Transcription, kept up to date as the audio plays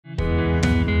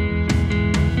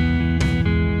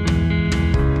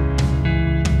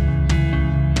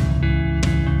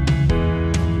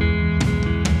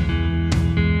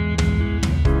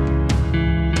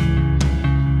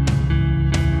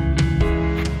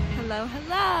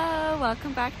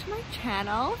welcome back to my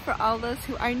channel. For all those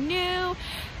who are new,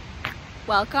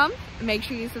 welcome. Make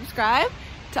sure you subscribe.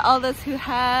 To all those who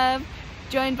have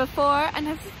joined before and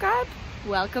have subscribed,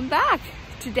 welcome back.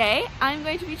 Today I'm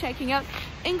going to be checking out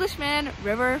Englishman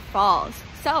River Falls,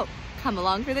 so come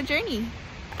along for the journey.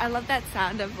 I love that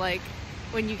sound of like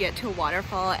when you get to a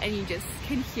waterfall and you just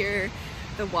can hear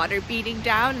the water beating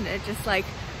down, and it just like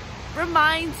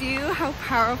reminds you how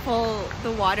powerful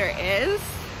the water is.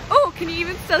 Oh, can you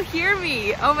even still hear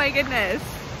me? Oh my goodness.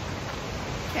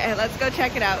 Okay, let's go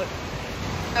check it out.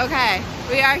 Okay,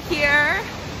 we are here.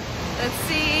 Let's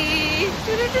see.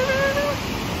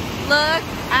 Look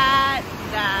at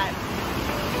that.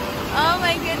 Oh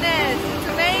my goodness, it's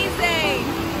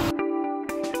amazing.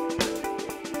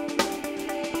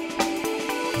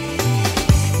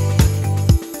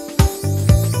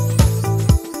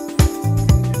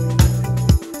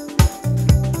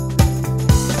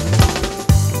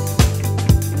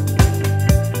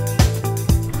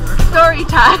 Story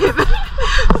time.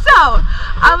 So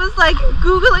I was like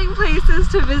googling places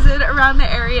to visit around the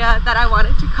area that I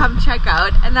wanted to come check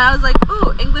out, and then I was like,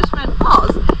 ooh, Englishman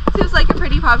Falls seems like a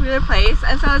pretty popular place,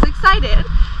 and so I was excited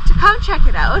to come check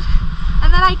it out.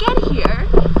 And then I get here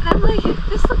and I'm like,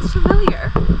 this looks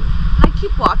familiar, and I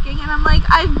keep walking and I'm like,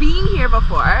 I've been here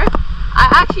before. I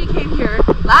actually came here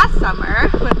last summer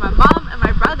with my mom and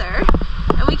my brother,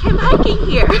 and we came hiking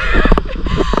here.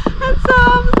 And so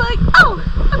I was like, oh,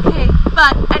 okay.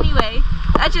 But anyway,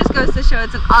 that just goes to show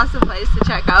it's an awesome place to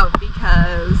check out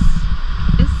because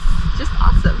it's just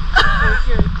awesome.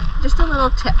 Just a little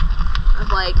tip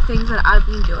of like things that I've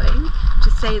been doing to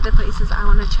save the places I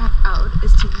want to check out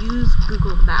is to use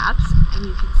Google Maps, and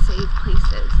you can save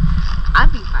places.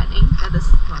 I've been finding that this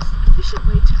is the most efficient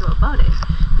way to go about it,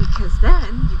 because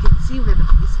then you can see where the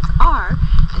places are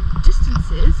and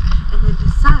distances, and then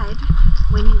decide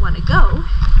when you want to go.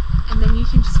 And then you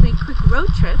can just make quick road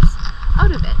trips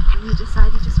out of it when you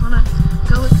decide you just want to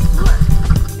go explore.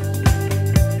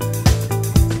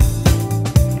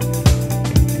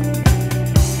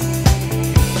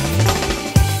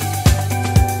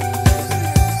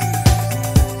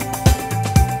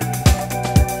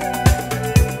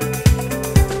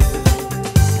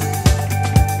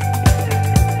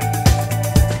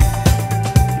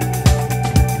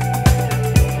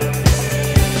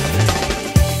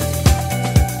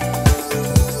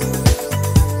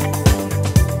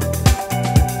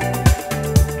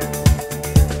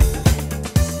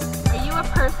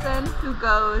 Who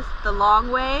goes the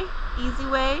long way, easy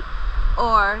way,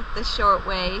 or the short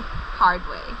way, hard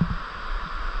way?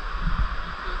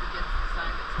 Goes against the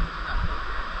sign that says not go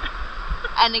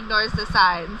here. And ignores the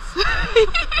signs.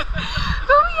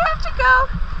 But we have to go.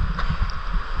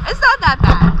 It's not that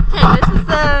bad. Okay, this is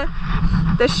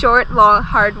the short, long,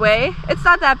 hard way. It's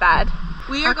not that bad.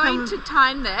 We are going to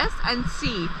time this and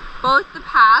see both the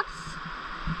paths.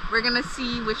 We're gonna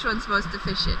see which one's most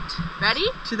efficient. Ready?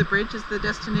 To the bridge is the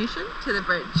destination? To the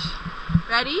bridge.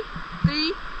 Ready?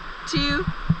 3, 2,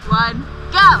 1,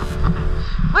 go!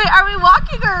 Wait, are we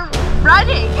walking or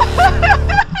running?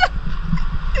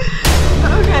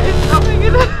 Okay, oh my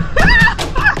goodness.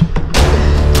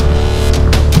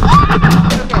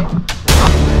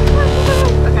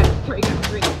 Okay,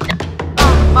 here we go.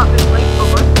 Oh, mom is like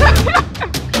almost.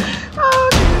 Oh,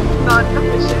 not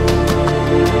efficient.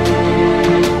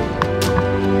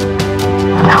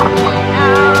 Okay,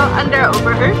 now under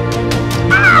over.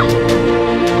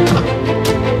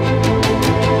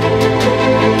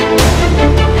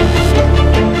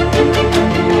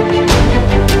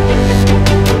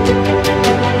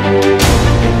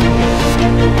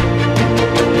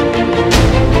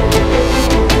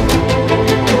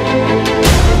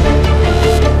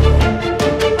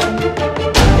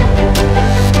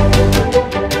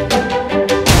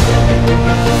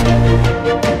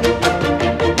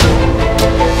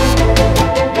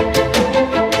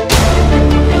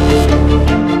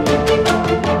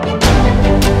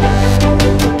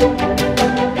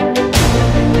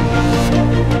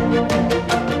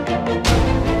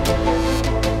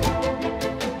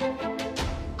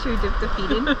 Should we dip the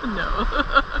feet in? No.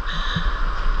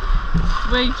 It's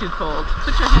way too cold.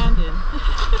 Put your hand in.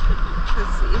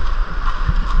 Let's see.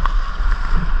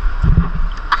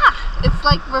 Ah! It's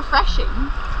like refreshing.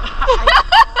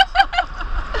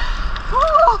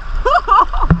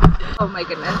 Oh my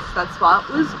goodness, that spot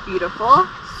was beautiful.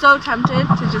 So tempted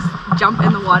to just jump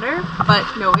in the water, but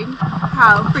knowing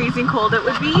how freezing cold it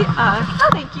would be, no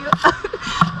thank you.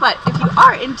 But if you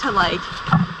are into like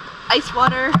ice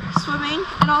water swimming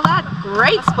and all that,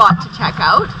 great spot to check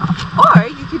out. Or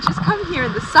you could just come here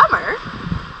in the summer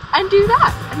and do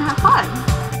that and have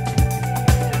fun.